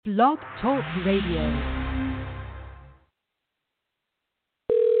Blog Talk Radio.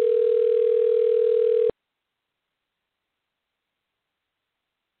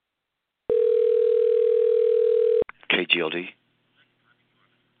 KGLD.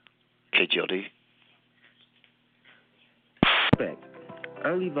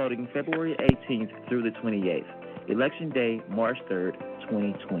 Early voting February 18th through the 28th. Election Day, March 3rd,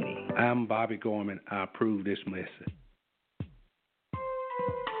 2020. I'm Bobby Gorman. I approve this message.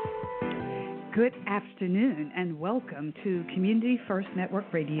 Good afternoon and welcome to Community First Network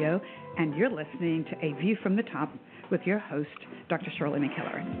Radio, and you're listening to A View from the Top with your host, Dr. Shirley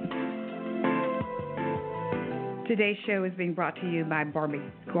McKellar. Today's show is being brought to you by Barbie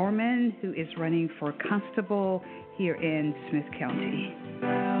Gorman, who is running for constable here in Smith County.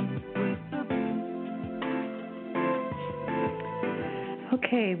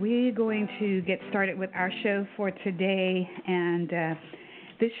 Okay, we're going to get started with our show for today, and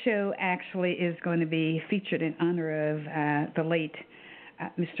this show actually is going to be featured in honor of the late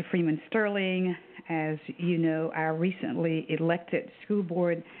Mr. Freeman Sterling, as you know, our recently elected school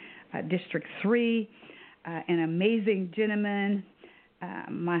board, District 3, an amazing gentleman.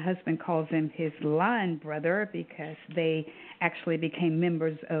 My husband calls him his line brother because they actually became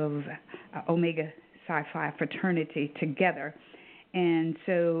members of Omega Psi Phi fraternity together. And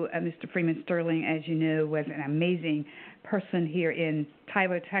so Mr. Freeman Sterling, as you know, was an amazing person here in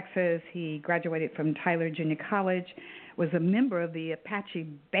Tyler, Texas. He graduated from Tyler Junior College, was a member of the Apache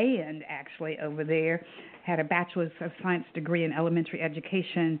Band actually over there, had a Bachelor's of Science degree in elementary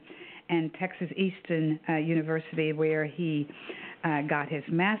education, and Texas Eastern University, where he got his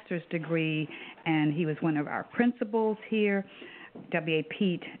master's degree, and he was one of our principals here, W.A.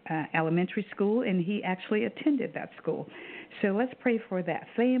 Pete Elementary School, and he actually attended that school. So let's pray for that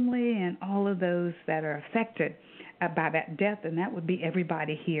family and all of those that are affected by that death, and that would be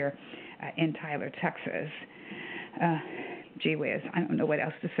everybody here in Tyler, Texas. Gee whiz, I don't know what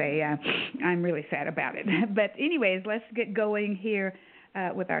else to say. I'm really sad about it. But anyways, let's get going here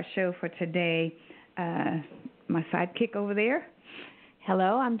with our show for today. My sidekick over there.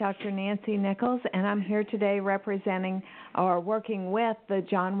 Hello, I'm Dr. Nancy Nichols, and I'm here today representing or working with the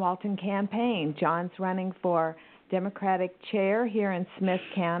John Walton campaign. John's running for Democratic chair here in Smith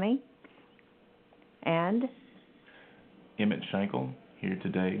County. And Emmett Shankle here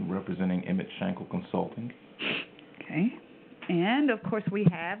today representing Emmett Shankle Consulting. Okay. And, of course, we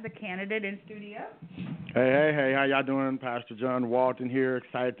have the candidate in studio. Hey, how y'all doing? Pastor John Walton here,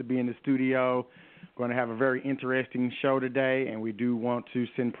 excited to be in the studio. Going to have a very interesting show today, and we do want to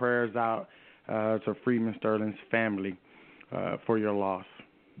send prayers out to Freeman Sterling's family for your loss.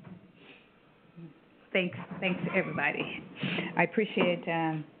 Thanks to everybody. I appreciate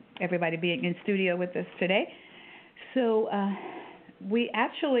everybody being in studio with us today. So we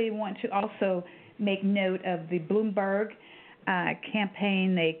actually want to also make note of the Bloomberg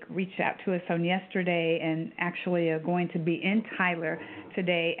campaign. They reached out to us on yesterday and actually are going to be in Tyler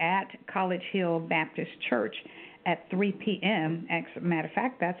today at College Hill Baptist Church at 3 p.m. As a matter of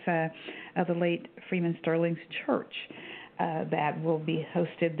fact, that's the late Freeman Sterling's church that will be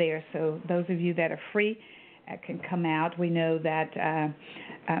hosted there. So those of you that are free can come out. We know that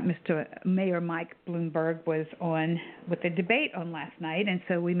Mr. Mayor Mike Bloomberg was on with the debate on last night, and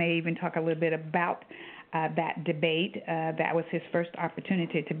so we may even talk a little bit about that debate. That was his first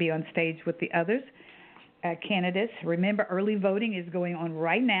opportunity to be on stage with the others candidates. Remember, early voting is going on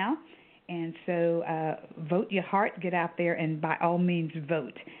right now, and so vote your heart, get out there, and by all means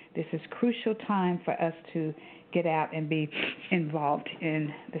vote. This is crucial time for us to get out and be involved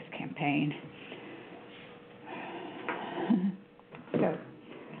in this campaign. So,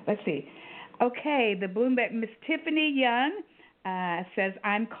 let's see. Okay, the Bloomberg, Miss Tiffany Young says,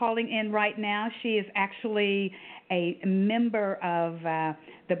 I'm calling in right now. She is actually a member of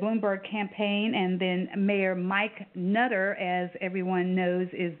the Bloomberg campaign, and then Mayor Mike Nutter, as everyone knows,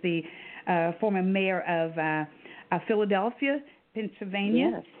 is the former mayor of Philadelphia,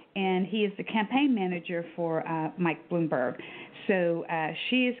 Pennsylvania. Yes. And he is the campaign manager for Mike Bloomberg. So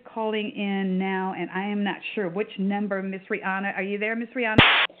she is calling in now, and I am not sure which number, Miss Rihanna. Are you there, Miss Rihanna?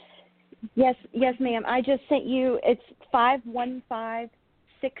 Yes, ma'am. I just sent you, it's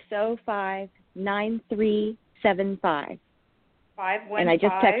 515-605-9375. And I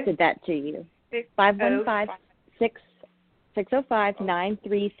just texted that to you.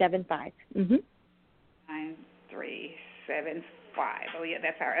 515-605-9375. Mm-hmm. 9375. Oh, yeah,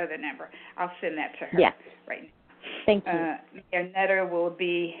 that's our other number. I'll send that to her right now. Thank you. Mayor Nutter will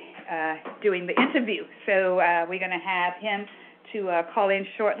be doing the interview. So we're going to have him to call in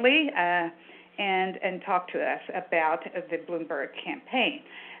shortly and talk to us about the Bloomberg campaign.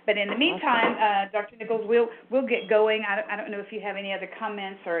 But in the meantime, Dr. Nichols, we'll get going. I don't know if you have any other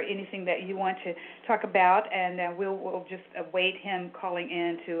comments or anything that you want to talk about, and we'll just await him calling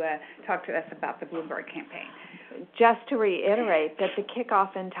in to talk to us about the Bloomberg campaign. Just to reiterate that the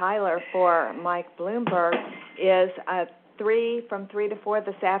kickoff in Tyler for Mike Bloomberg is from 3 to 4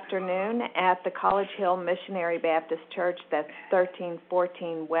 this afternoon at the College Hill Missionary Baptist Church. That's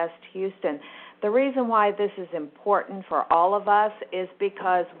 1314 West Houston. The reason why this is important for all of us is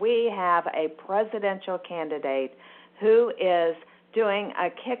because we have a presidential candidate who is doing a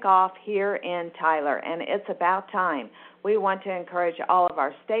kickoff here in Tyler, and it's about time. We want to encourage all of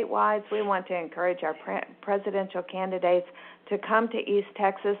our statewide. We want to encourage our presidential candidates to come to East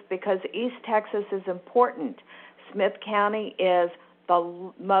Texas because East Texas is important. Smith County is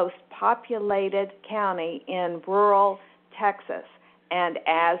the most populated county in rural Texas, and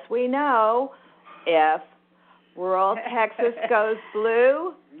as we know, if rural Texas goes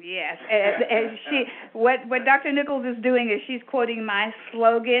blue. Yes, what Dr. Nichols is doing is she's quoting my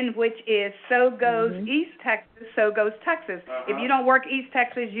slogan, which is "So goes East Texas, so goes Texas." If you don't work East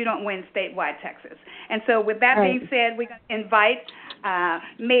Texas, you don't win statewide Texas. And so, with that being said, we're going to invite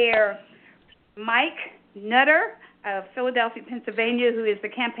Mayor Mike Nutter of Philadelphia, Pennsylvania, who is the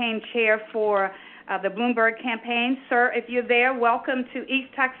campaign chair for the Bloomberg campaign. Sir, if you're there, welcome to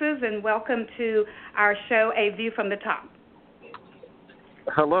East Texas and welcome to our show, A View from the Top.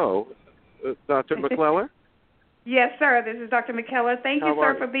 Hello, Dr. McClellan? Yes, sir. This is Dr. McKellar. Thank you,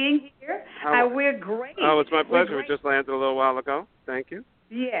 sir, for being here. We're great. Oh, it's my pleasure. We just landed a little while ago. Thank you.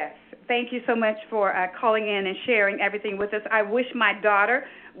 Yes. Thank you so much for calling in and sharing everything with us. I wish my daughter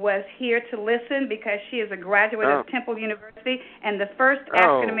was here to listen because she is a graduate of Temple University and the first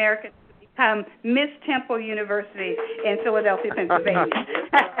African-American to become Miss Temple University in Philadelphia, Pennsylvania.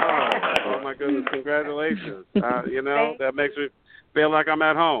 Oh, my goodness. Congratulations. That makes me feel like I'm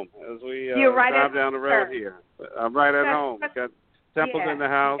at home as we drive down the road here. I'm right at home. Got Temple's in the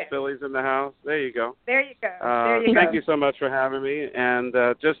house, Philly's in the house. There you go. There you go. Thank you so much for having me. And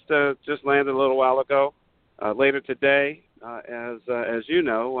just landed a little while ago. Later today, as you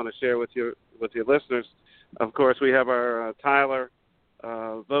know, I want to share with your listeners. Of course, we have our Tyler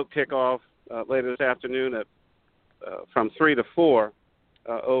vote kickoff later this afternoon at from 3 to 4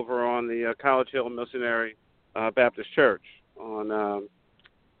 over on the College Hill Missionary Baptist Church on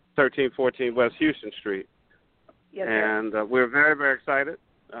 1314 West Houston Street. Yes, and we're very, very excited.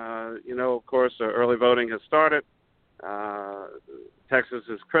 Of course, early voting has started. Texas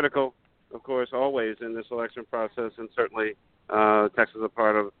is critical, of course, always in this election process, and certainly Texas is a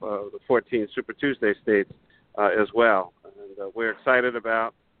part of the 14 Super Tuesday states as well. And we're excited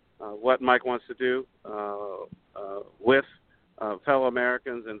about what Mike wants to do with fellow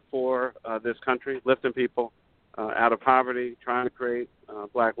Americans and for this country, lifting people out of poverty, trying to create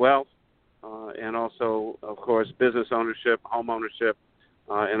black wealth, and also, of course, business ownership, home ownership,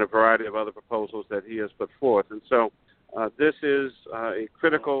 and a variety of other proposals that he has put forth. And so this is a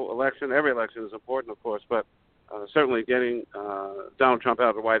critical election. Every election is important, of course, but certainly getting Donald Trump out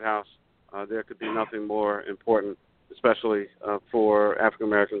of the White House, there could be nothing more important, especially for African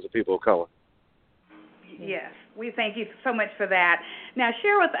Americans and people of color. Yes, we thank you so much for that. Now,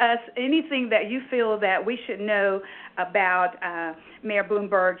 share with us anything that you feel that we should know about Mayor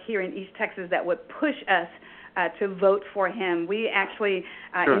Bloomberg here in East Texas that would push us to vote for him. We actually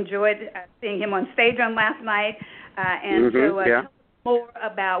enjoyed seeing him on stage on last night, and so tell us more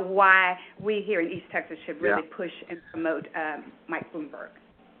about why we here in East Texas should really push and promote Mike Bloomberg.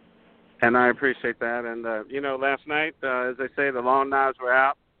 And I appreciate that. And, last night, as they say, the long knives were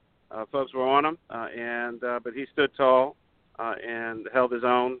out. Folks were on him, but he stood tall and held his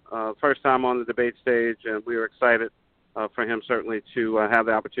own. First time on the debate stage, and we were excited for him certainly to have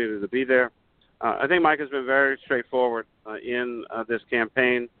the opportunity to be there. I think Mike has been very straightforward in this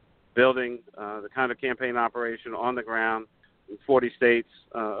campaign, building the kind of campaign operation on the ground in 40 states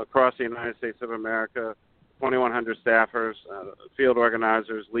across the United States of America, 2,100 staffers, field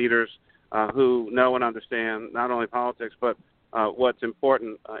organizers, leaders who know and understand not only politics but what's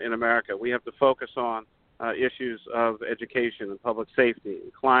important in America. We have to focus on issues of education and public safety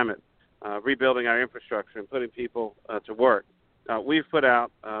and climate, rebuilding our infrastructure and putting people to work. We've put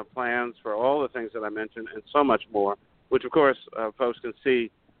out plans for all the things that I mentioned and so much more, which, of course, folks can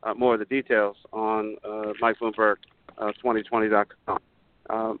see more of the details on MikeBloomberg2020.com.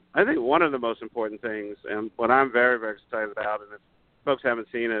 I think one of the most important things, and what I'm very, very excited about, and if folks haven't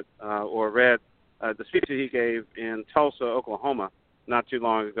seen it or read, the speech that he gave in Tulsa, Oklahoma, not too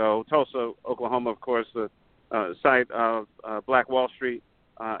long ago. Tulsa, Oklahoma, of course, the site of Black Wall Street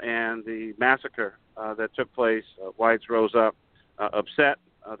and the massacre that took place. Whites rose up upset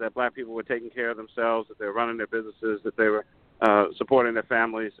that black people were taking care of themselves, that they were running their businesses, that they were supporting their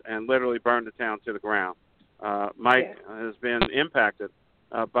families, and literally burned the town to the ground. Mike has been impacted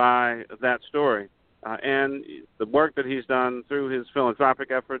by that story. And the work that he's done through his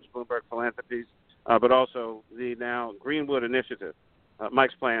philanthropic efforts, Bloomberg Philanthropies, but also the now Greenwood Initiative,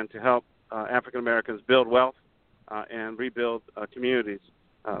 Mike's plan to help African Americans build wealth and rebuild communities.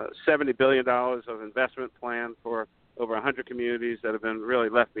 $70 billion of investment plan for over 100 communities that have been really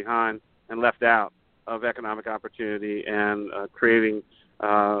left behind and left out of economic opportunity, and creating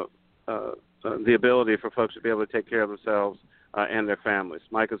the ability for folks to be able to take care of themselves and their families.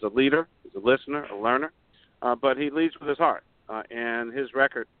 Mike is a leader, he's a listener, a learner, but he leads with his heart, and his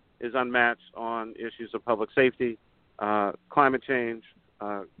record is unmatched on issues of public safety, climate change,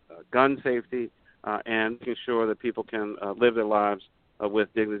 gun safety, and making sure that people can live their lives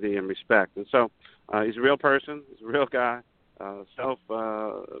with dignity and respect. And so he's a real person, he's a real guy, built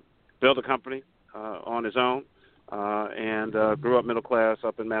a company on his own, and grew up middle class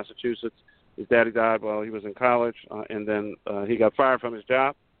up in Massachusetts. His daddy died while he was in college, and then he got fired from his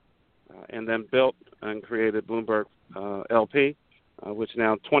job, and then built and created Bloomberg LP, which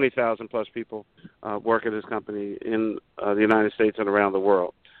now 20,000 plus people work at his company in the United States and around the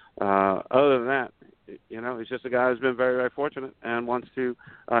world. Other than that, he's just a guy who's been very, very fortunate and wants to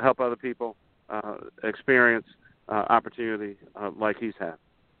help other people experience opportunity like he's had.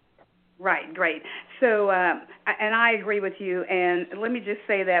 Right, great. So, and I agree with you. And let me just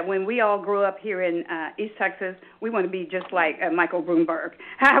say that when we all grew up here in East Texas, we want to be just like Michael Bloomberg.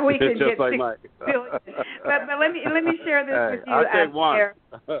 How we can just get like Mike. but let me share this with you. I'll take one.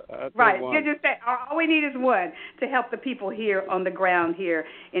 Right. You just say all we need is one to help the people here on the ground here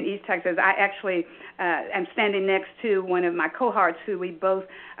in East Texas. I actually am standing next to one of my cohorts who we both,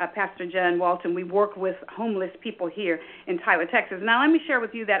 Pastor John Walton, we work with homeless people here in Tyler, Texas. Now, let me share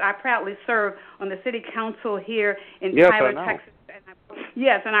with you that I proudly serve on the city council here in Tyler, Texas.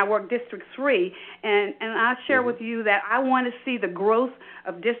 And I work District 3, and I share with you that I want to see the growth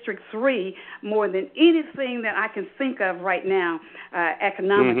of District 3 more than anything that I can think of right now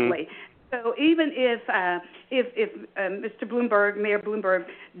economically. So even if Mr. Bloomberg, Mayor Bloomberg,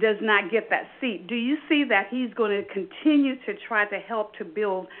 does not get that seat, do you see that he's going to continue to try to help to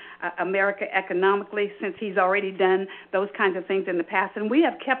build America economically, since he's already done those kinds of things in the past? And we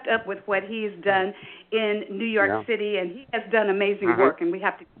have kept up with what he's done in New York City, and he has done amazing work, and we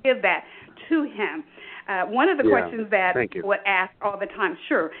have to give that to him. One of the questions that people would ask all the time,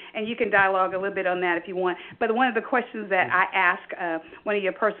 and you can dialogue a little bit on that if you want, but one of the questions that I asked one of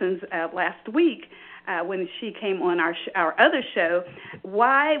your persons last week when she came on our other show,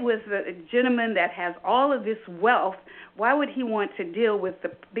 why was the gentleman that has all of this wealth, why would he want to deal with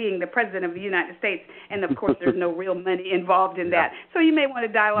being the president of the United States? And, of course, there's no real money involved in that. So you may want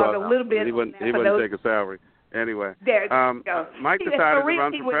to dialogue a little bit. He wouldn't take a salary. Anyway, there you go. Mike decided to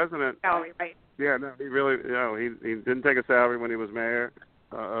run for president. Salary, right? Yeah, no, he really, he didn't take a salary when he was mayor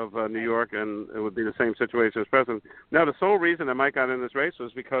of New York, and it would be the same situation as president. Now, the sole reason that Mike got in this race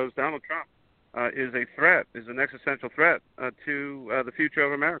was because Donald Trump is a threat, is an existential threat to the future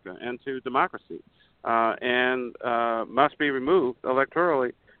of America and to democracy, and must be removed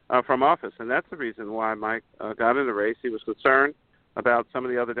electorally from office. And that's the reason why Mike got in the race. He was concerned about some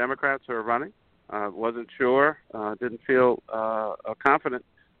of the other Democrats who are running, wasn't sure, didn't feel confident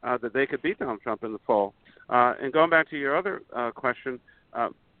that they could beat Donald Trump in the fall. And going back to your other question, a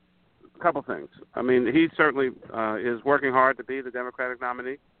couple things. I mean, he certainly is working hard to be the Democratic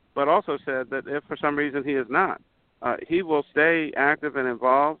nominee, but also said that if for some reason he is not, he will stay active and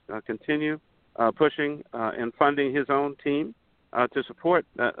involved, continue pushing and funding his own team to support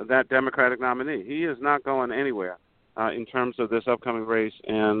that Democratic nominee. He is not going anywhere in terms of this upcoming race,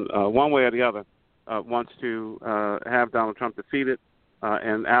 and one way or the other wants to have Donald Trump defeated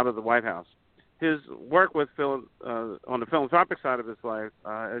and out of the White House. His work with on the philanthropic side of his life,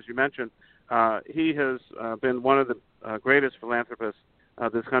 as you mentioned, he has been one of the greatest philanthropists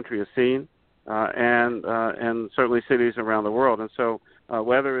this country has seen, and certainly cities around the world. And so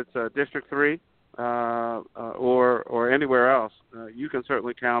whether it's District 3 or anywhere else, you can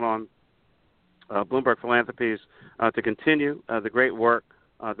certainly count on Bloomberg Philanthropies to continue the great work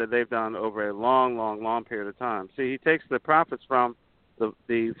that they've done over a long period of time. See, he takes the profits from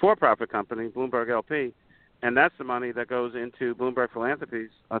the for-profit company, Bloomberg LP, and that's the money that goes into Bloomberg Philanthropies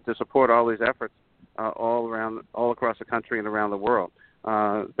to support all these efforts all across the country and around the world.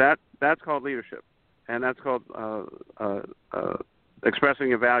 That's called leadership, and that's called expressing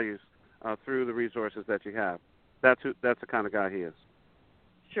your values through the resources that you have. That's the kind of guy he is.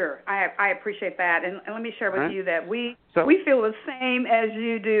 Sure, I appreciate that, and let me share with right. you that we feel the same as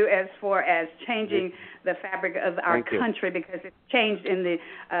you do as far as changing the fabric of our country because it's changed in the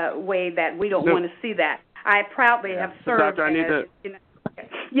way that we don't want to see that. I proudly have served. Doctor, I need to.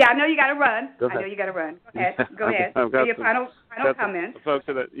 Yeah, I know you got to run. Go ahead. I know you got to run. Go ahead. Go ahead. I've got your final comments. Folks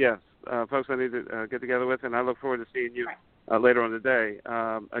I need to get together with, and I look forward to seeing you later on today.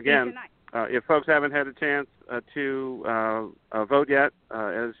 Again. If folks haven't had a chance to vote yet,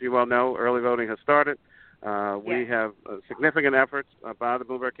 as you well know, early voting has started. We have significant efforts by the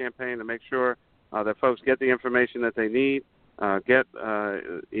Bloomberg campaign to make sure that folks get the information that they need, get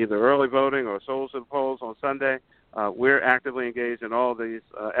either early voting or souls to the polls on Sunday. We're actively engaged in all these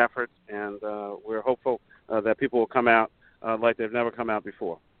efforts, and we're hopeful that people will come out like they've never come out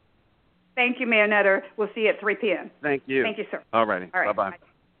before. Thank you, Mayor Nutter. We'll see you at 3 p.m. Thank you. Thank you, sir. All righty. Bye-bye. Bye-bye.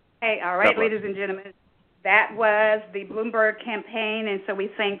 Hey, all right, ladies and gentlemen, that was the Bloomberg campaign, and so we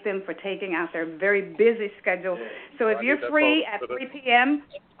thank them for taking out their very busy schedule. So if you're free at 3 p.m.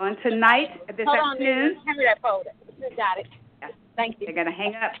 on tonight, this afternoon. Hand me that folder. Got it. Thank you. They're going to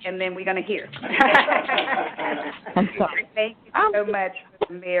hang up, and then we're going to hear. I'm sorry. Thank you so much,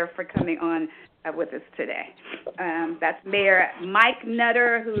 Mayor, for coming on with us today. That's Mayor Mike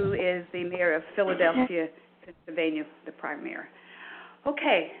Nutter, who is the mayor of Philadelphia, Pennsylvania, the prime mayor.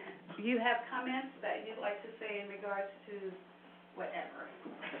 Okay. Do you have comments that you'd like to say in regards to whatever?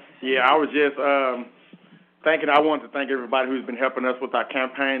 Yeah, I was just I wanted to thank everybody who's been helping us with our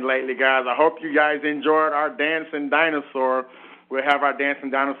campaign lately, guys. I hope you guys enjoyed our Dancing Dinosaur. We'll have our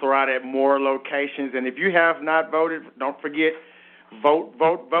Dancing Dinosaur out at more locations. And if you have not voted, don't forget, vote,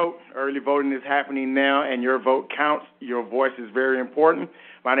 vote, vote. Early voting is happening now, and your vote counts. Your voice is very important.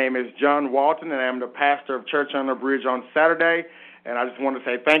 My name is John Walton, and I am the pastor of Church on the Bridge on Saturday. And I just want to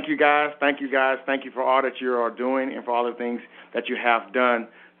say thank you, guys. Thank you, guys. Thank you for all that you are doing and for all the things that you have done.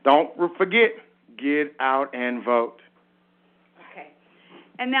 Don't forget, get out and vote. Okay.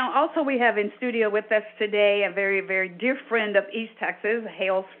 And now also we have in studio with us today a very, very dear friend of East Texas,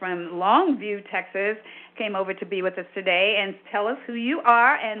 hails from Longview, Texas, came over to be with us today. And tell us who you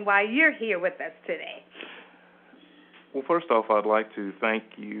are and why you're here with us today. Well, first off, I'd like to thank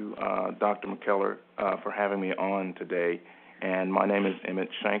you, Dr. McKellar, for having me on today. And my name is Emmett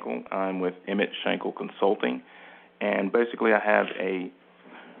Shankle. I'm with Emmett Shankle Consulting. And basically I have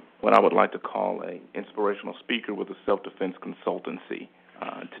what I would like to call a inspirational speaker with a self-defense consultancy.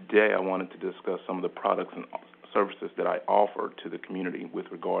 Today I wanted to discuss some of the products and services that I offer to the community with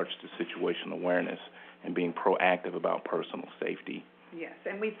regards to situational awareness and being proactive about personal safety. Yes,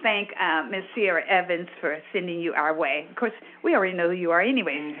 and we thank Ms. Sierra Evans for sending you our way. Of course, we already know who you are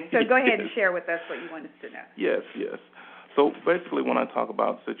anyway, so go ahead and share with us what you want us to know. Yes. So basically when I talk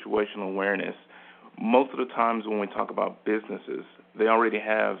about situational awareness, most of the times when we talk about businesses, they already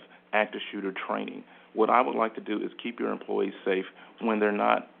have active shooter training. What I would like to do is keep your employees safe when they're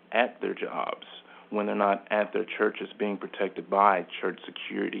not at their jobs, when they're not at their churches being protected by church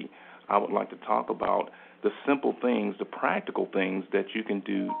security. I would like to talk about the simple things, the practical things that you can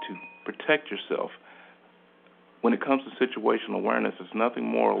do to protect yourself. When it comes to situational awareness, it's nothing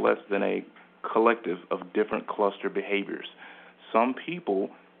more or less than a collective of different cluster behaviors. Some people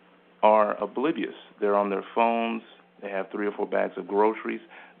are oblivious. They're on their phones. They have 3 or 4 bags of groceries.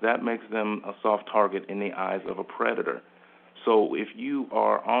 That makes them a soft target in the eyes of a predator. So if you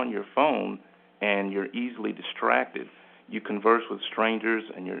are on your phone and you're easily distracted, you converse with strangers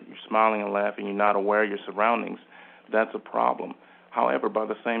and you're smiling and laughing, you're not aware of your surroundings, that's a problem. However, by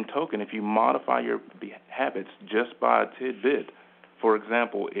the same token, if you modify your habits just by a tidbit, for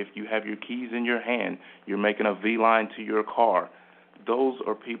example, if you have your keys in your hand, you're making a V-line to your car, those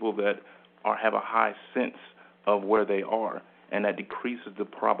are people that have a high sense of where they are, and that decreases the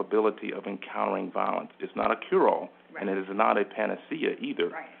probability of encountering violence. It's not a cure-all, and it is not a panacea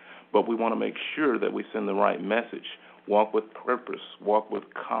either, but we want to make sure that we send the right message. Walk with purpose, walk with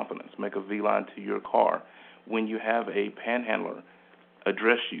confidence, make a V-line to your car. When you have a panhandler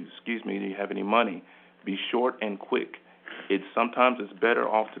address you, do you have any money, be short and quick. Sometimes it's better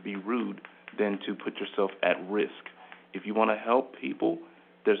off to be rude than to put yourself at risk. If you want to help people,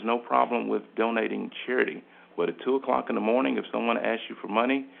 there's no problem with donating charity. But at 2 o'clock in the morning, if someone asks you for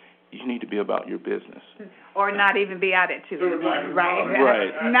money, you need to be about your business. Or not even be out at 2 in the morning,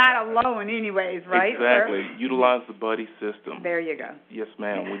 right? Not alone anyways, right? Exactly. Sir? Utilize the buddy system. There you go. Yes,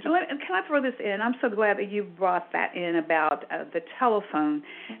 ma'am. Can I throw this in? I'm so glad that you brought that in about the telephone,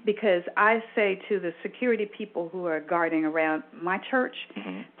 because I say to the security people who are guarding around my church,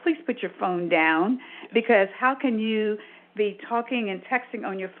 please put your phone down, because how can you be talking and texting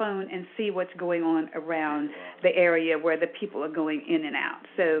on your phone and see what's going on around the area where the people are going in and out.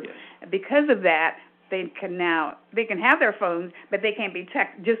 So because of that, they can have their phones, but they can't be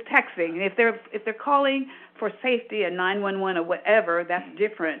just texting. And if they're calling for safety, a 911 or whatever, that's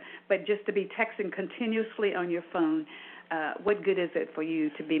different. But just to be texting continuously on your phone, what good is it for you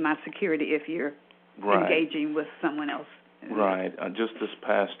to be my security if you're engaging with someone else? Right. Just this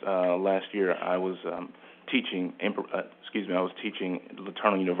past last year, I was teaching. I was teaching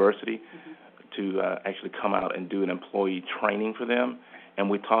Latona University to actually come out and do an employee training for them, and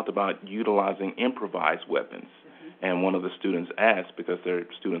we talked about utilizing improvised weapons. And one of the students asked, because their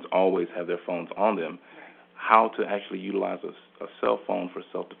students always have their phones on them, how to actually utilize a cell phone for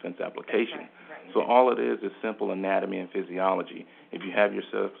self-defense application. So all it is simple anatomy and physiology. If you have your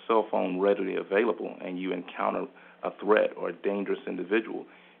cell phone readily available and you encounter a threat or a dangerous individual,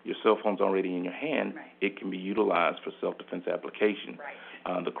 your cell phone's already in your hand, it can be utilized for self-defense application.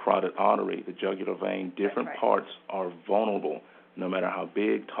 The carotid artery, the jugular vein, different parts are vulnerable no matter how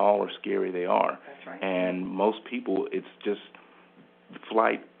big, tall, or scary they are. And most people, it's just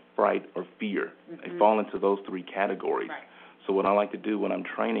flight, fright, or fear. They fall into those three categories. So what I like to do when I'm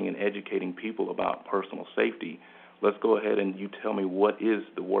training and educating people about personal safety, let's go ahead and you tell me what is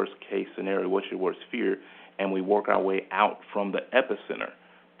the worst case scenario, what's your worst fear, and we work our way out from the epicenter,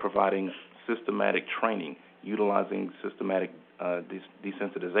 providing systematic training, utilizing systematic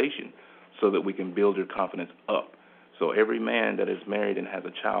desensitization so that we can build your confidence up. So every man that is married and has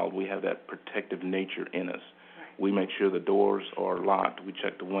a child, we have that protective nature in us. We make sure the doors are locked. We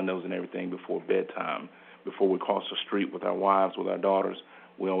check the windows and everything before bedtime. Before we cross the street with our wives, with our daughters,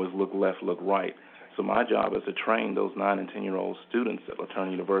 we always look left, look right. So my job is to train those 9 and 10-year-old students at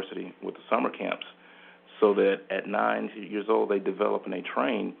Latona University with the summer camps so that at 9 years old they develop and they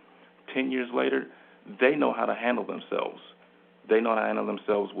train. 10 years later, they know how to handle themselves. They know how to handle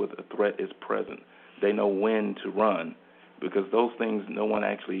themselves when a threat is present. They know when to run, because those things no one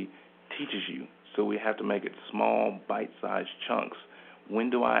actually teaches you. So we have to make it small, bite-sized chunks. When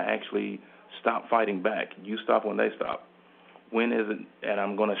do I actually stop fighting back? You stop when they stop. When is it that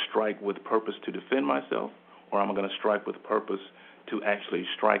I'm going to strike with purpose to defend myself, or I'm going to strike with purpose to actually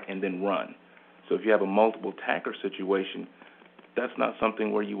strike and then run? So if you have a multiple attacker situation, that's not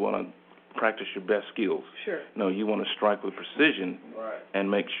something where you want to practice your best skills. No, you want to strike with precision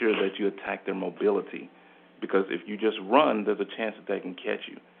and make sure that you attack their mobility. Because if you just run, there's a chance that they can catch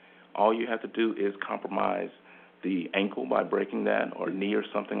you. All you have to do is compromise the ankle by breaking that, or knee or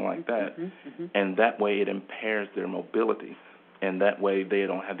something like that, and that way it impairs their mobility, and that way they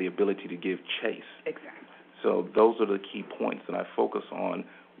don't have the ability to give chase. So those are the key points that I focus on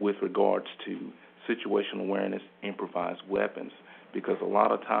with regards to situational awareness, improvised weapons, because a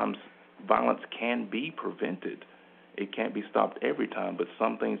lot of times violence can be prevented. It can't be stopped every time, but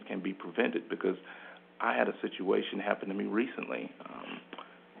some things can be prevented, because I had a situation happen to me recently.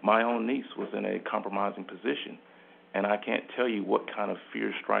 My own niece was in a compromising position, and I can't tell you what kind of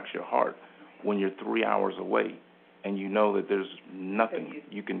fear strikes your heart when you're 3 hours away and you know that there's nothing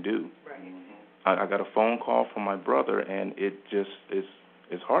you can do. I got a phone call from my brother, and it just is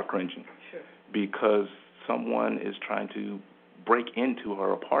heart-wrenching because someone is trying to break into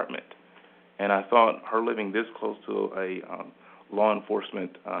her apartment. And I thought, her living this close to a law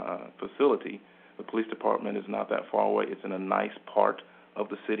enforcement facility, the police department is not that far away. It's in a nice part of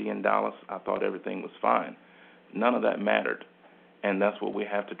the city in Dallas. I thought everything was fine. None of that mattered. And that's what we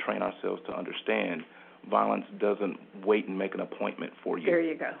have to train ourselves to understand. Violence doesn't wait and make an appointment for you. There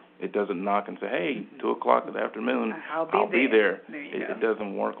you go. It doesn't knock and say, hey, 2 o'clock in the afternoon, I'll be there. It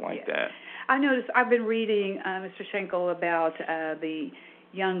doesn't work like that. I noticed, I've been reading, Mr. Schenkel, about the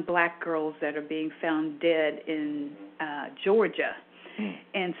young black girls that are being found dead in Georgia.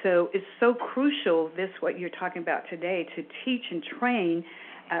 And so it's so crucial, what you're talking about today, to teach and train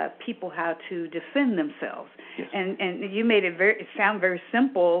people how to defend themselves. And you made it sound very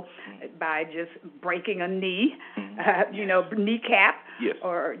simple by just breaking a knee, kneecap,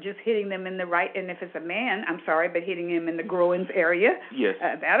 or just hitting them in the right. And if it's a man, I'm sorry, but hitting him in the groins area,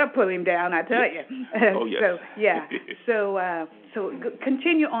 that'll pull him down, I tell you. Oh, yes. So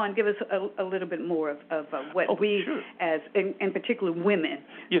continue on. Give us a little bit more of what as, in particular, women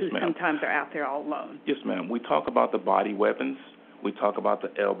who sometimes are out there all alone. Yes, ma'am. We talk about the body weapons. We talk about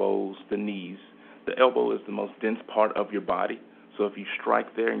the elbows, the knees. The elbow is the most dense part of your body. So if you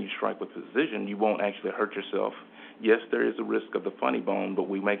strike there and you strike with precision, you won't actually hurt yourself. Yes, there is a risk of the funny bone, but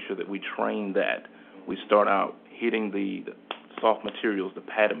we make sure that we train that. We start out hitting the soft materials, the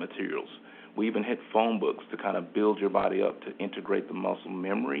padded materials. We even hit phone books to kind of build your body up to integrate the muscle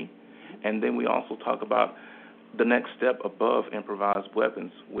memory. And then we also talk about the next step above improvised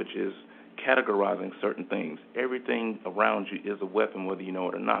weapons, which is categorizing certain things. Everything around you is a weapon, whether you know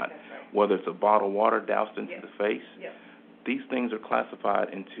it or not. Right. Whether it's a bottle of water doused into the face, these things are classified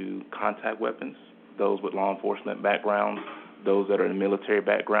into contact weapons, those with law enforcement backgrounds, those that are in a military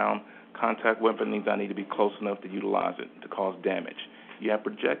background. Contact weapon means I need to be close enough to utilize it to cause damage. You have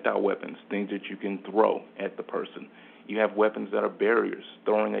projectile weapons, things that you can throw at the person. You have weapons that are barriers,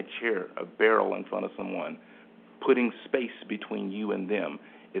 throwing a chair, a barrel in front of someone, putting space between you and them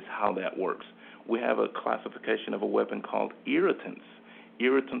is how that works. We have a classification of a weapon called irritants.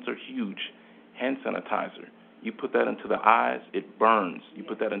 Irritants are huge. Hand sanitizer. You put that into the eyes, it burns. You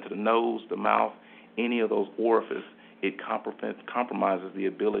put that into the nose, the mouth, any of those orifices, it compromises the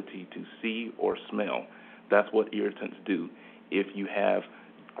ability to see or smell. That's what irritants do. If you have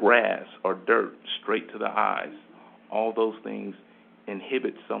grass or dirt straight to the eyes, all those things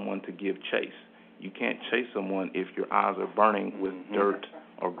inhibit someone to give chase. You can't chase someone if your eyes are burning with dirt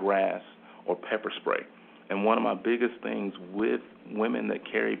or grass or pepper spray. And one of my biggest things with women that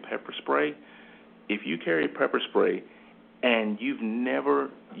carry pepper spray, if you carry pepper spray and you've never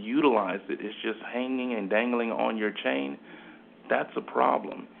utilized it, it's just hanging and dangling on your chain, that's a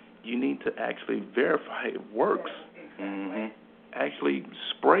problem. You need to actually verify it works. Actually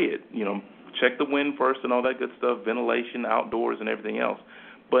spray it, check the wind first and all that good stuff, ventilation, outdoors and everything else.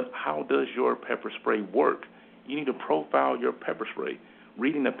 But how does your pepper spray work? You need to profile your pepper spray.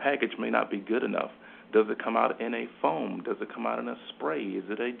 Reading the package may not be good enough. Does it come out in a foam? Does it come out in a spray? Is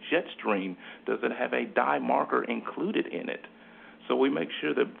it a jet stream? Does it have a dye marker included in it? So we make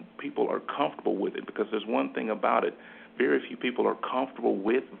sure that people are comfortable with it, because there's one thing about it. Very few people are comfortable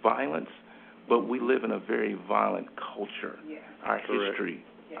with violence, but we live in a very violent culture. Our history,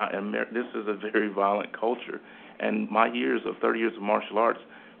 this is a very violent culture. And my years of 30 years of martial arts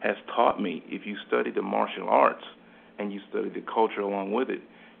has taught me, if you study the martial arts and you study the culture along with it,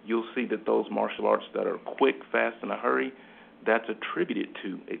 you'll see that those martial arts that are quick, fast, in a hurry, that's attributed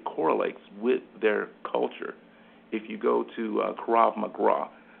to, it correlates with their culture. If you go to Krav Maga,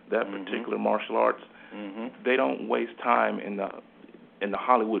 that particular martial arts, they don't waste time in the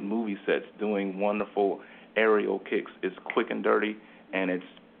Hollywood movie sets doing wonderful aerial kicks. It's quick and dirty, and it's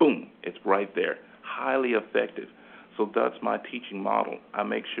boom, it's right there. Highly effective. So that's my teaching model. I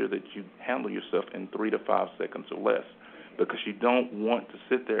make sure that you handle yourself in 3 to 5 seconds or less, because you don't want to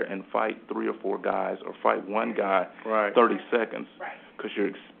sit there and fight 3 or 4 guys or fight one guy 30 seconds, because you're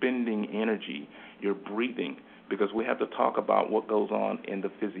expending energy, you're breathing, because we have to talk about what goes on in the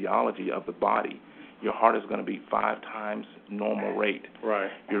physiology of the body. Your heart is going to be 5 times normal rate.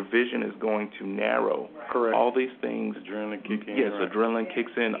 Your vision is going to narrow. All these things. Adrenaline kicks in. Yes, adrenaline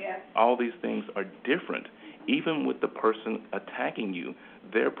kicks in. All these things are different. Even with the person attacking you,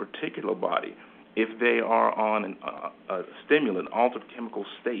 their particular body, if they are on a stimulant, altered chemical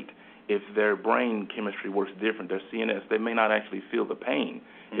state, if their brain chemistry works different, their CNS, they may not actually feel the pain.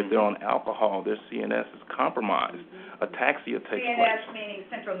 If they're on alcohol, their CNS is compromised. Ataxia takes place. CNS meaning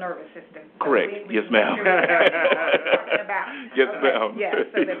central nervous system. Correct. So yes, ma'am. Yes, ma'am. Yes,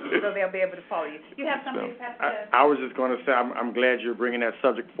 so they'll be able to follow you. You have something, Pastor? I was just going to say, I'm glad you're bringing that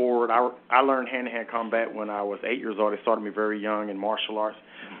subject forward. I learned hand-to-hand combat when I was 8 years old. It started me very young in martial arts.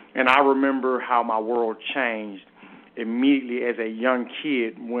 And I remember how my world changed immediately as a young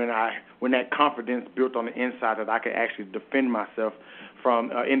kid when that confidence built on the inside that I could actually defend myself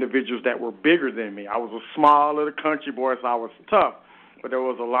from individuals that were bigger than me. I was a small little country boy, so I was tough. But there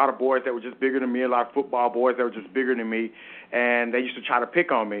was a lot of boys that were just bigger than me, a lot of football boys that were just bigger than me, and they used to try to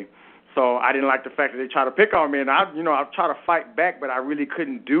pick on me. So I didn't like the fact that they tried to pick on me, and I'd try to fight back, but I really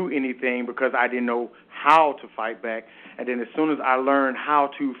couldn't do anything because I didn't know how to fight back. And then as soon as I learned how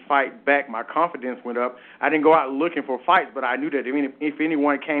to fight back, my confidence went up. I didn't go out looking for fights, but I knew that if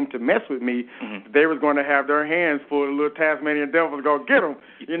anyone came to mess with me, they was going to have their hands full of little Tasmanian devils to go get them.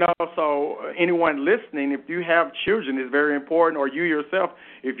 So anyone listening, if you have children, it's very important, or you yourself,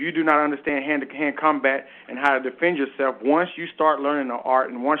 if you do not understand hand-to-hand combat and how to defend yourself, once you start learning the art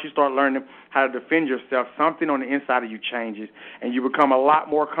and once you start learning how to defend yourself, something on the inside of you changes, and you become a lot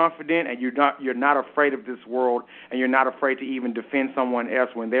more confident, and you're not afraid of this world, and you're not afraid to even defend someone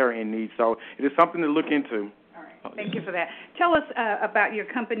else when they're in need. So it is something to look into. All right. Thank you for that. Tell us about your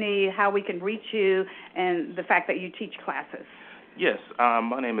company, how we can reach you, and the fact that you teach classes. Yes,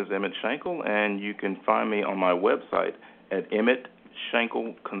 my name is Emmett Shankle, and you can find me on my website at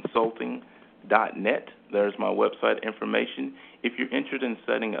EmmettShankleConsulting.net. There's my website information. If you're interested in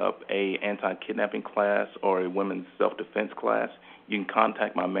setting up a anti-kidnapping class or a women's self-defense class, you can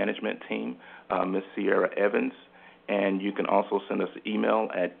contact my management team, Ms. Sierra Evans. And you can also send us an email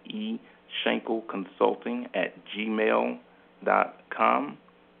at eshankelconsulting@gmail.com.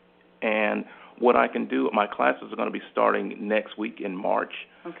 And what I can do, my classes are going to be starting next week in March.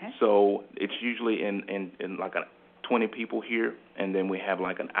 Okay. So it's usually in like 20 people here, and then we have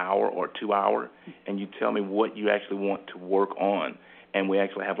like an hour or 2 hour, and you tell me what you actually want to work on. And we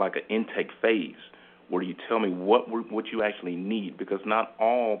actually have like an intake phase where you tell me what you actually need, because not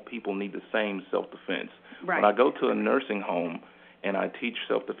all people need the same self-defense. Right. When I go to a nursing home and I teach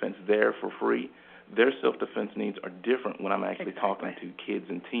self-defense there for free, their self-defense needs are different when I'm actually talking to kids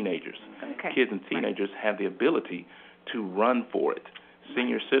and teenagers. Okay. Kids and teenagers have the ability to run for it.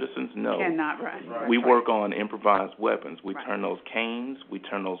 Senior citizens, no. Cannot run. We work on improvised weapons. We turn those canes, we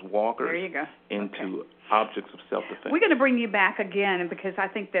turn those walkers into objects of self-defense. We're going to bring you back again, because I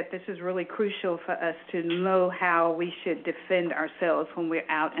think that this is really crucial for us to know how we should defend ourselves when we're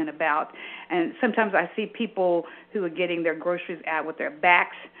out and about. And sometimes I see people who are getting their groceries out with their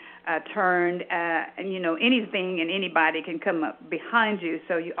backs turned, and, you know, anything and anybody can come up behind you,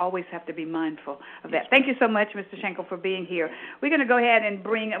 so you always have to be mindful of that. Thank you so much, Mr. Schenkel, for being here. We're going to go ahead and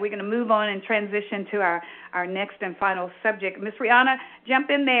we're going to move on and transition to our next and final subject. Ms. Rihanna, jump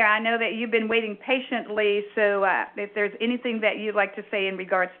in there. I know that you've been waiting patiently, so if there's anything that you'd like to say in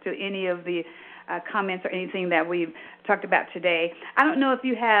regards to any of the comments or anything that we've talked about today. I don't know if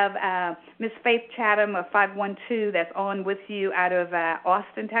you have Ms. Faith Chatham of 512 that's on with you out of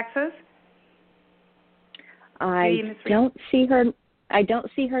Austin, Texas. I don't see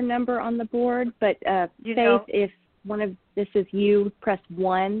her number on the board, but Faith, if this is you, press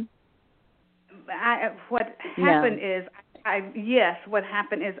 1. What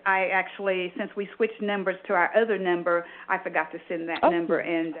happened is I actually, since we switched numbers to our other number, I forgot to send that number,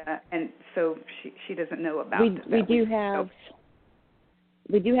 and so she doesn't know about it. We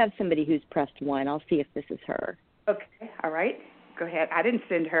do have somebody who's pressed 1. I'll see if this is her. Okay, all right. Go ahead. I didn't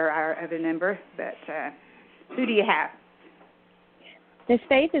send her our other number, but who do you have? Miss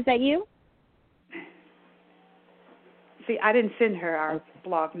Faith, is that you? See, I didn't send her our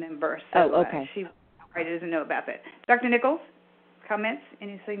blog number, so okay. She doesn't know about that. Dr. Nichols, comments,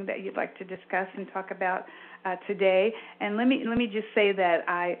 anything that you'd like to discuss and talk about today? And let me just say that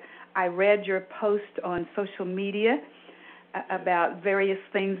I read your post on social media about various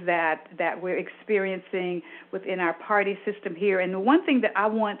things that we're experiencing within our party system here. And the one thing that I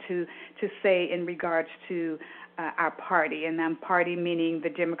want to say in regards to our party, and I'm party meaning the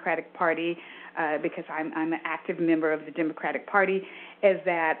Democratic Party, because I'm an active member of the Democratic Party, is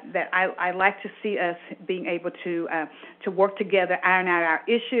that I like to see us being able to work together, iron out our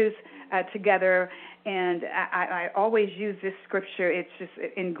issues together. And I always use this scripture. It's just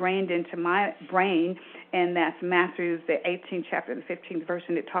ingrained into my brain, and that's Matthew, the 18th chapter, the 15th verse,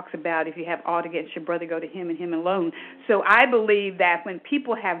 and it talks about if you have aught against your brother, go to him and him alone. So I believe that when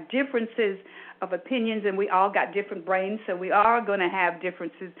people have differences of opinions, and we all got different brains, so we are going to have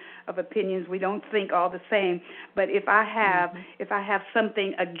differences of opinions. We don't think all the same. But if I have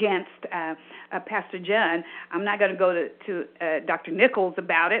something against Pastor John, I'm not going to go to Dr. Nichols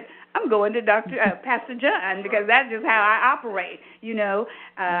about it. I'm going to Pastor John, because that's just how I operate. You know,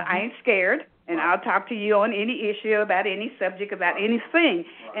 I ain't scared, and I'll talk to you on any issue, about any subject, about anything.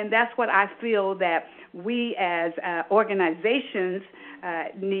 And that's what I feel that we as organizations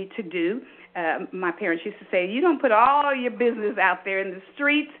need to do. My parents used to say, you don't put all your business out there in the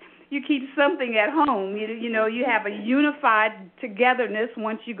streets. You keep something at home. You know, you have a unified togetherness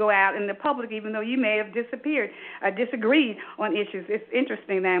once you go out in the public, even though you may have disagreed on issues. It's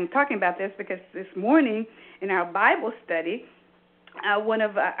interesting that I'm talking about this, because this morning in our Bible study, one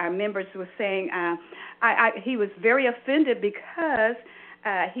of our members was saying he was very offended because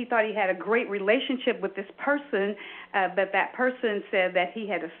he thought he had a great relationship with this person, but that person said that he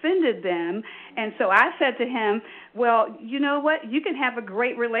had offended them. And so I said to him, well, you know what? You can have a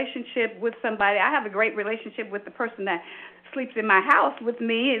great relationship with somebody. I have a great relationship with the person that sleeps in my house with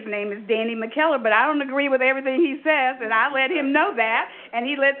me. His name is Danny McKellar, but I don't agree with everything he says, and I let him know that, and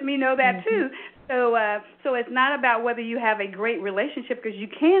he lets me know that too. So it's not about whether you have a great relationship, because you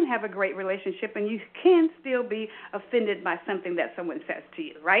can have a great relationship and you can still be offended by something that someone says to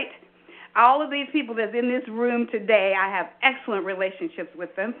you, right? All of these people that's in this room today, I have excellent relationships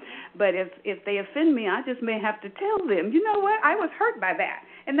with them, but if they offend me, I just may have to tell them, you know what, I was hurt by that,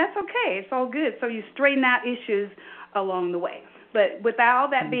 and that's okay. It's all good. So you straighten out issues along the way. But with all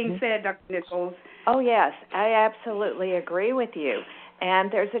that being said, Dr. Nichols. Oh, yes, I absolutely agree with you.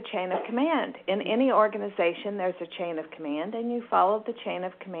 And there's a chain of command. In any organization, there's a chain of command, and you follow the chain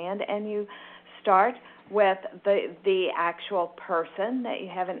of command, and you start with the actual person that you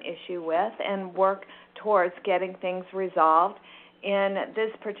have an issue with and work towards getting things resolved. In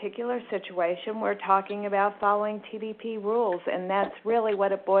this particular situation, we're talking about following TDP rules, and that's really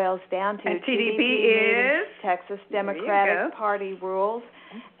what it boils down to. And TDP is? Texas Democratic Party rules,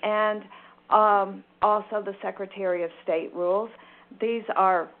 and also the Secretary of State rules. These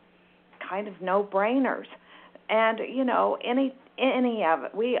are kind of no-brainers. And, you know, any of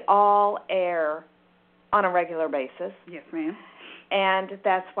it, we all err on a regular basis. Yes, ma'am. And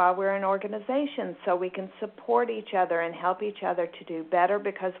that's why we're an organization, so we can support each other and help each other to do better,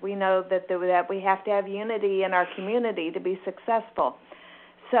 because we know that we have to have unity in our community to be successful.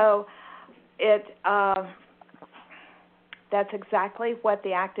 So that's exactly what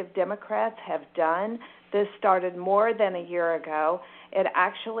the Active Democrats have done. This started more than a year ago. It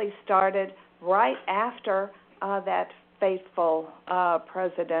actually started right after that fateful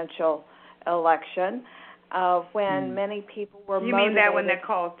presidential election. When many people were motivated. You mean that one they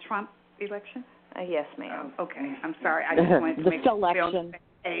called Trump election? Yes, ma'am. Okay, I'm sorry. I just wanted to make selection.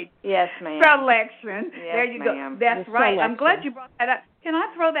 Yes, ma'am. Selection. Yes, there you ma'am. go. That's The right. selection. I'm glad you brought that up. Can I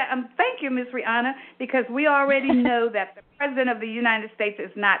throw that? Thank you, Ms. Rihanna, because we already know that the President of the United States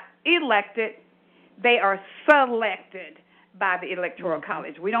is not elected. They are selected by the Electoral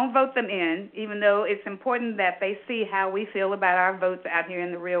College. We don't vote them in, even though it's important that they see how we feel about our votes out here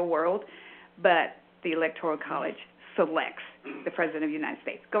in the real world. But the Electoral College selects the President of the United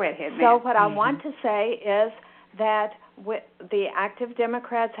States. Go ahead, ma'am. So what I want to say is that the Active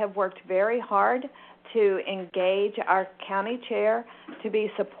Democrats have worked very hard to engage our county chair, to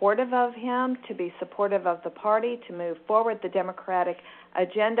be supportive of him, to be supportive of the party, to move forward the Democratic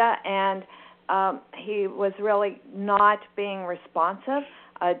agenda, and he was really not being responsive.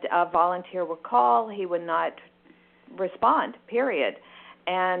 A volunteer would call, he would not respond, period.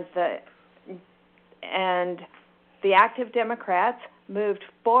 And the Active Democrats moved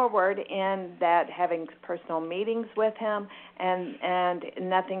forward in that, having personal meetings with him, and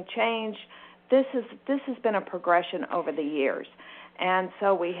nothing changed. This has been a progression over the years. And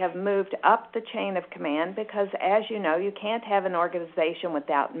so we have moved up the chain of command because, as you know, you can't have an organization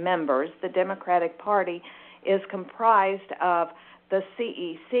without members. The Democratic Party is comprised of the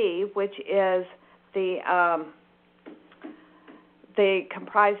CEC, which is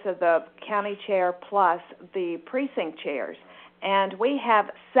comprised of the county chair plus the precinct chairs. And we have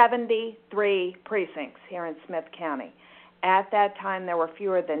 73 precincts here in Smith County. At that time, there were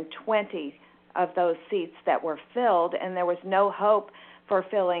fewer than 20 of those seats that were filled, and there was no hope for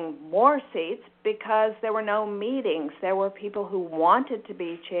filling more seats because there were no meetings. There were people who wanted to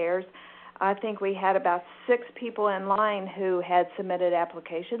be chairs. I think we had about 6 people in line who had submitted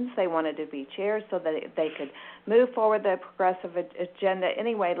applications. They wanted to be chairs so that they could move forward the progressive agenda.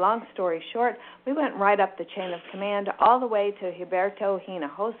 Anyway, long story short, we went right up the chain of command all the way to Gilberto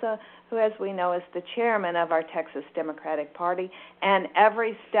Hinojosa, who, as we know, is the chairman of our Texas Democratic Party. And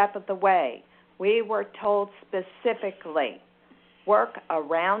every step of the way, we were told specifically, work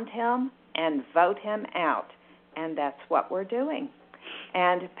around him and vote him out. And that's what we're doing.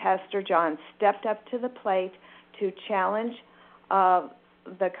 And Pastor John stepped up to the plate to challenge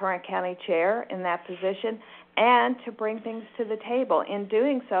the current county chair in that position and to bring things to the table. In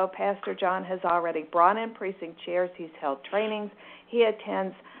doing so, Pastor John has already brought in precinct chairs. He's held trainings. He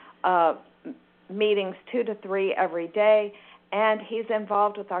attends meetings 2 to 3 every day, and he's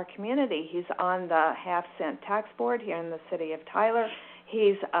involved with our community. He's on the half-cent tax board here in the city of Tyler.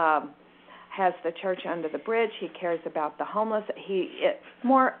 He's has the church under the bridge. He cares about the homeless.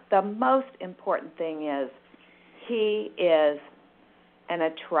 The most important thing is he is an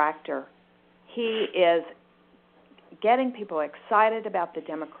attractor. He is getting people excited about the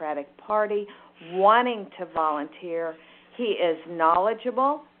Democratic Party, wanting to volunteer. He is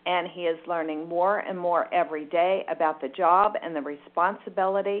knowledgeable, and he is learning more and more every day about the job and the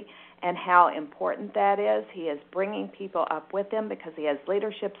responsibility and how important that is. He is bringing people up with him because he has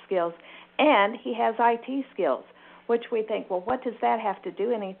leadership skills, and he has IT skills, which we think, well, what does that have to do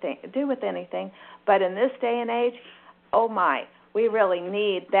with anything? But in this day and age, oh my, we really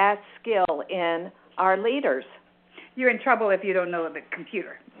need that skill in our leaders. You're in trouble if you don't know the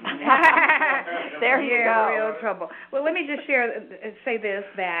computer. There you go. Real trouble. Well, let me just say this,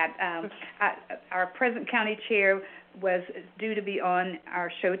 that our present county chair was due to be on our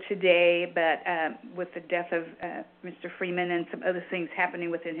show today, but with the death of Mr. Freeman and some other things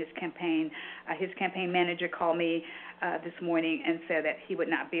happening within his campaign manager called me this morning and said that he would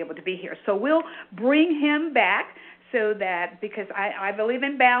not be able to be here. So we'll bring him back so that, because I believe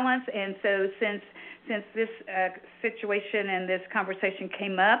in balance, and so since this situation and this conversation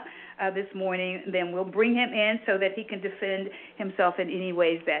came up this morning, then we'll bring him in so that he can defend himself in any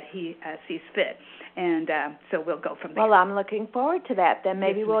ways that he sees fit. And so we'll go from there. Well, I'm looking forward to that. Then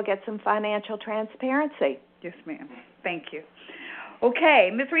maybe Yes, we'll get some financial transparency. Yes, ma'am. Thank you. Okay,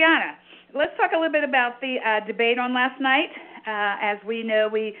 Ms. Rihanna, let's talk a little bit about the debate on last night. As we know,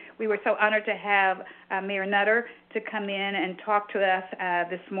 we were so honored to have Mayor Nutter to come in and talk to us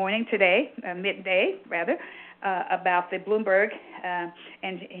this morning, today, midday, rather, about the Bloomberg.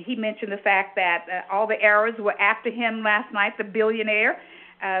 And he mentioned the fact that all the arrows were after him last night, the billionaire,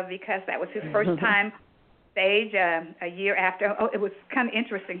 because that was his first time stage a year after. Oh, it was kind of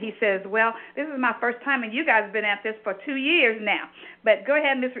interesting. He says, well, this is my first time, and you guys have been at this for 2 years now. But go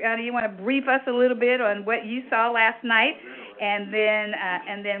ahead, Ms. Rihanna, you want to brief us a little bit on what you saw last night, and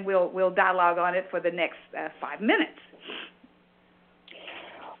then we'll dialogue on it for the next 5 minutes.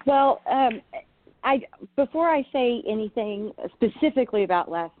 Well, before I say anything specifically about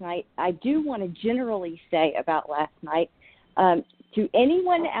last night, I do want to generally say about last night, to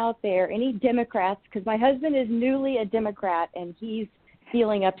anyone out there, any Democrats, because my husband is newly a Democrat and he's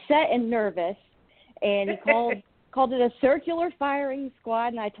feeling upset and nervous, and he called it a circular firing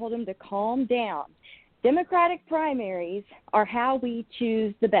squad, and I told him to calm down. Democratic primaries are how we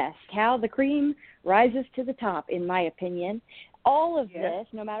choose the best, how the cream rises to the top, in my opinion. All of this,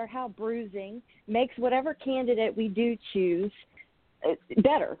 no matter how bruising, makes whatever candidate we do choose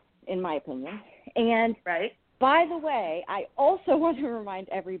better, in my opinion. And by the way, I also want to remind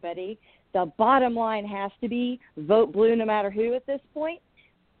everybody the bottom line has to be vote blue no matter who at this point.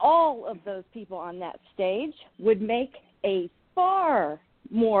 All of those people on that stage would make a far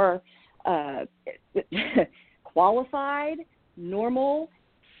more qualified, normal,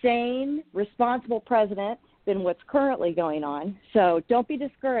 sane, responsible president than what's currently going on. So don't be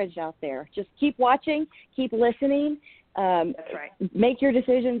discouraged out there. Just keep watching, keep listening. That's right. Make your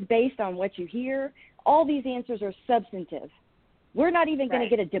decisions based on what you hear. All these answers are substantive. We're not even going to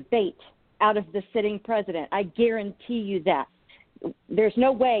get a debate out of the sitting president. I guarantee you that. There's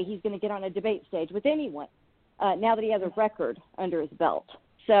no way he's going to get on a debate stage with anyone now that he has a record under his belt.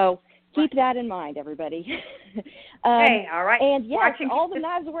 So keep that in mind, everybody. Hey, all right. And yes, all the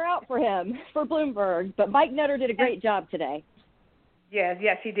knives were out for him, for Bloomberg, but Mike Nutter did a great job today.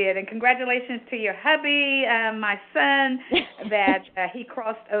 Yes, he did. And congratulations to your hubby, my son, that he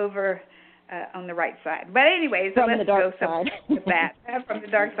crossed over on the right side. But anyways, from let's the dark go side. With that. From the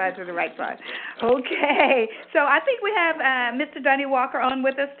dark side to the right side. Okay. So I think we have Mr. Donnie Walker on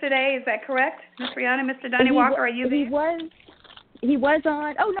with us today. Is that correct, Ms. Rihanna? Mr. Donnie Walker, are you there? He was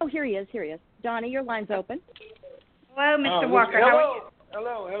on. Oh, no, here he is. Donnie, your line's open. Hello, Mr. Walker. How are you?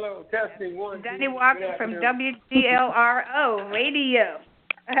 Hello. Testing one. Donnie Walker from WGLRO Radio.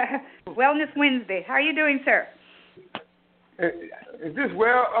 Wellness Wednesday. How are you doing, sir? Is this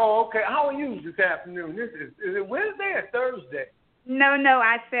well? Oh, okay. How are you this afternoon? Is it Wednesday or Thursday? No,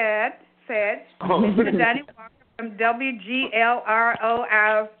 I said Mr. Donnie Walker from WGLRO,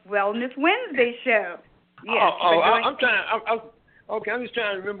 our Wellness Wednesday show. Yes. I'm just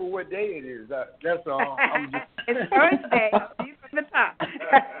trying to remember what day it is. That's all. It's Thursday. You from the top.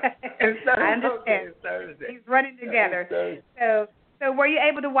 It's Thursday. I understand. Okay, it's Thursday. He's running together. So were you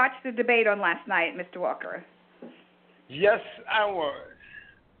able to watch the debate on last night, Mr. Walker? Yes, I was.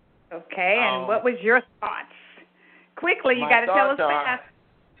 Okay, and what was your thoughts? Quickly, you got to tell us fast.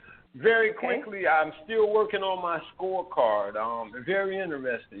 Very quickly, I'm still working on my scorecard. Very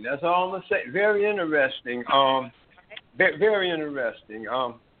interesting. That's all I'm going to say. Very interesting. Very interesting.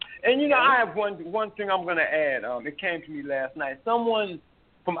 And, I have one thing I'm going to add. It came to me last night. Someone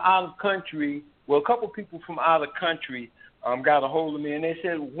from out of country, a couple people from out of country got a hold of me, and they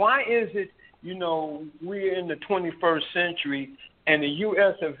said, why is it, we're in the 21st century, and the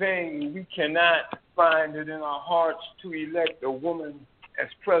U.S. of A., we cannot find it in our hearts to elect a woman as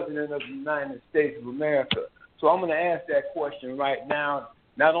president of the United States of America. So I'm going to ask that question right now,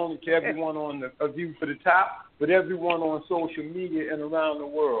 not only to everyone on A View for the Top, but everyone on social media and around the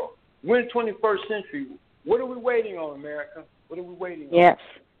world. We're in the 21st century. What are we waiting on, America? What are we waiting on? Yes.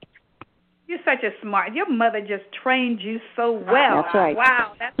 You're such a smart. Your mother just trained you so well. That's right.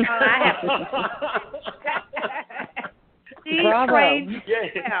 Wow, that's all I have. She Bravo. trained you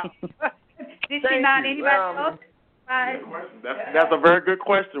well. Did she not? Anybody else? That's a very good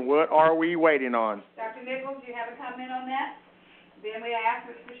question. What are we waiting on? Dr. Nichols, do you have a comment on that? Then we ask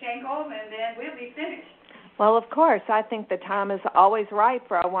Mr. Schenkel, and then we'll be finished. Well, of course, I think the time is always right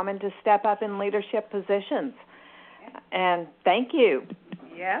for a woman to step up in leadership positions. And thank you.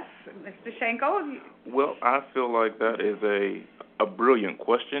 Yes, Mr. Schenkel? Well, I feel like that is a brilliant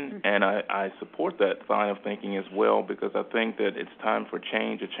question, and I support that line of thinking as well, because I think that it's time for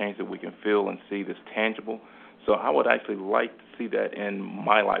change, a change that we can feel and see that's tangible. So I would actually like to see that in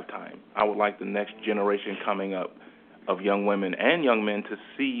my lifetime. I would like the next generation coming up of young women and young men to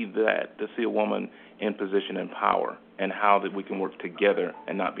see that, to see a woman in position and power, and how that we can work together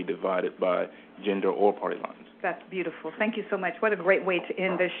and not be divided by gender or party lines. That's beautiful. Thank you so much. What a great way to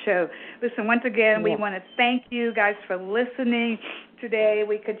end this show. Listen, once again, we want to thank you guys for listening today.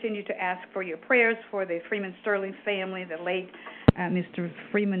 We continue to ask for your prayers for the Freeman Sterling family, the late Mr.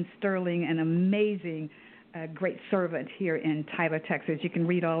 Freeman Sterling, an amazing, great servant here in Tyler, Texas. You can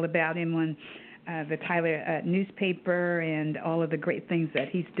read all about him on the Tyler newspaper and all of the great things that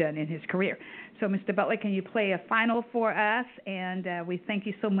he's done in his career. So, Mr. Butler, can you play a final for us? And we thank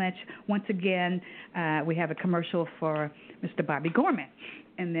you so much. Once again, we have a commercial for Mr. Bobby Gorman.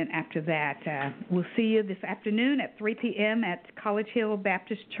 And then after that, we'll see you this afternoon at 3 p.m. at College Hill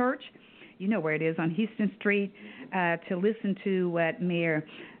Baptist Church. You know where it is, on Houston Street, to listen to what Mayor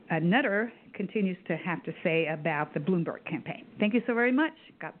Nutter continues to have to say about the Bloomberg campaign. Thank you so very much.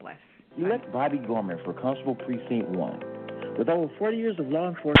 God bless. Elect Bobby Gorman for Constable Precinct 1. With over 40 years of law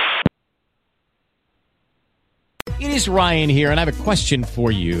enforcement. It is Ryan here, and I have a question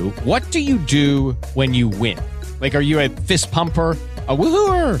for you. What do you do when you win? Like, are you a fist pumper, a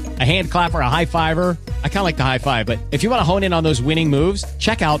woo-hooer, a hand clapper, a high fiver? I kind of like the high five, but if you want to hone in on those winning moves,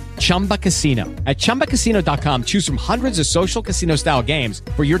 check out Chumba Casino. At ChumbaCasino.com, choose from hundreds of social casino-style games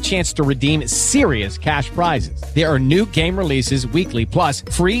for your chance to redeem serious cash prizes. There are new game releases weekly, plus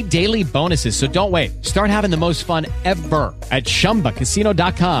free daily bonuses, so don't wait. Start having the most fun ever at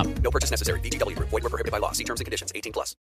ChumbaCasino.com. No purchase necessary. VGW. Void where prohibited by law. See terms and conditions. 18+.